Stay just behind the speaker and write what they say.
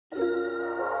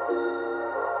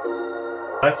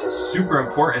That's super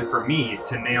important for me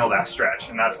to nail that stretch.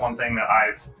 And that's one thing that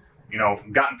I've, you know,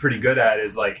 gotten pretty good at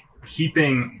is like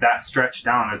keeping that stretch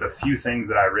down. There's a few things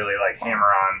that I really like hammer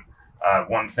on.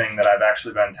 One thing that I've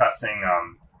actually been testing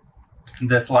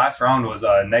this last round was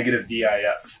a negative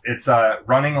DIF. It's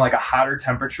running like a hotter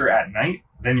temperature at night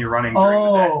than you're running during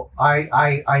the day. Oh,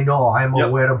 I know. I'm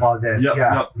aware about this.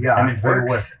 Yeah. And it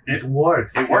works. It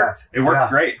works. It worked. It worked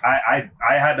great. I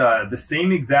had the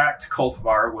same exact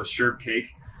cultivar with Sherb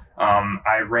Cake.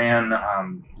 I ran,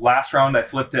 last round I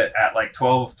flipped it at like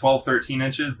 12, 13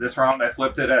 inches. This round I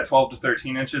flipped it at 12 to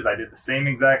 13 inches. I did the same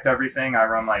exact everything. I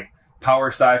run like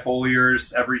power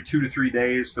foliars every 2 to 3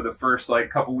 days for the first like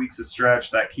couple weeks of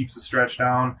stretch. That keeps the stretch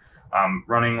down.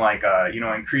 Running like, you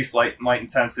know, increased light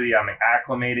intensity. I'm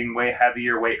acclimating way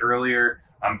heavier, way earlier.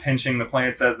 I'm pinching the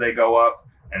plants as they go up.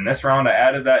 And this round I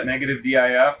added that negative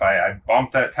DIF. I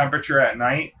bumped that temperature at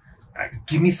night.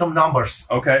 Give me some numbers.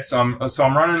 Okay, so I'm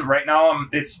running right now.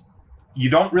 You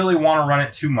don't really want to run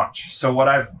it too much. So what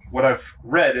I've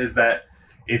read is that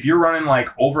if you're running like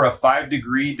over a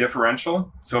 5-degree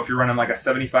differential, so if you're running like a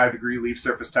 75-degree leaf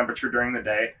surface temperature during the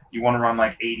day, you want to run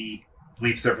like 80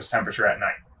 leaf surface temperature at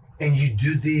night. And you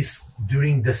do this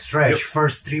during the stretch,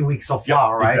 first 3 weeks of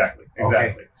flower, right? Exactly.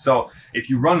 Okay. So if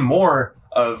you run more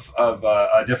of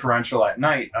a differential at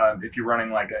night, if you're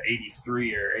running like a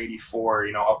 83 or 84,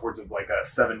 you know, upwards of like a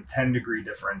 7-10 degree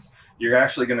difference, you're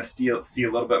actually going to see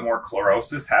a little bit more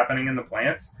chlorosis happening in the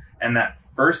plants. And that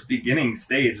first beginning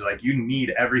stage, like you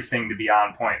need everything to be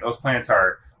on point. Those plants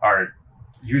are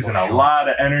using a lot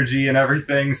of energy and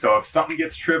everything. So if something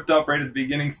gets tripped up right at the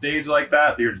beginning stage like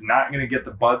that, you're not going to get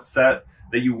the bud set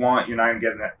that you want. You're not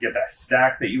going to get that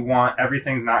stack that you want.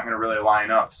 Everything's not going to really line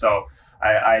up. So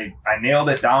I nailed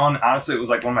it down. Honestly, it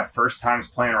was like one of my first times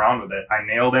playing around with it. I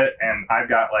nailed it, and I've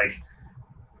got like,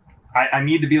 I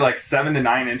need to be like 7 to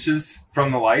 9 inches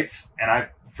from the lights, and I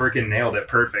freaking nailed it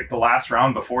perfect. The last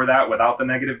round before that, without the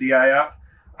negative DIF,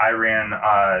 I ran,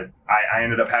 I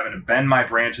ended up having to bend my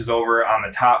branches over on the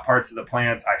top parts of the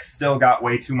plants. I still got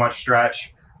way too much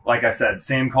stretch. Like I said,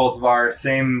 same cultivar,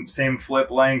 same flip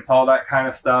length, all that kind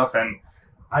of stuff. And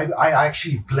I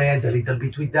actually played a little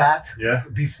bit with that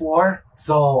before.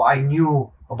 So I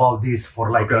knew about this for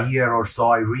like a year or so.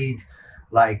 I read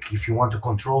like if you want to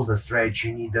control the stretch,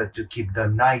 you need to keep the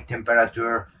night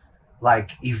temperature,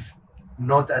 like if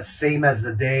not as same as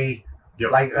the day,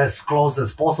 like as close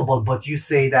as possible. But you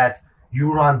say that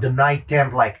you run the night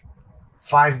temp like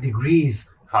 5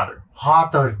 degrees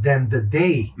hotter than the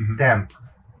day temp,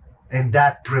 and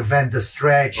that prevent the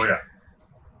stretch.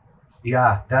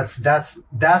 Yeah,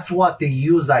 that's what they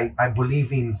use. I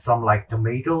believe in some like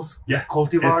tomatoes,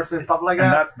 cultivars and stuff like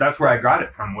that. And that's where I got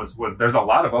it from. Was there's a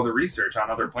lot of other research on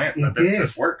other plants that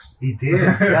this works. It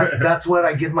is. That's where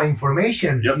I get my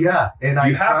information. Yeah, and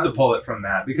you have to pull it from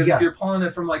that, because if you're pulling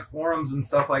it from like forums and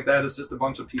stuff like that, it's just a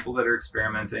bunch of people that are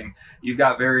experimenting. You've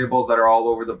got variables that are all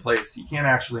over the place. You can't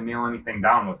actually nail anything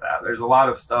down with that. There's a lot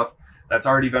of stuff that's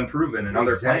already been proven in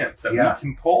other plants that we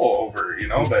can pull over, you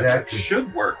know, that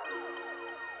should work.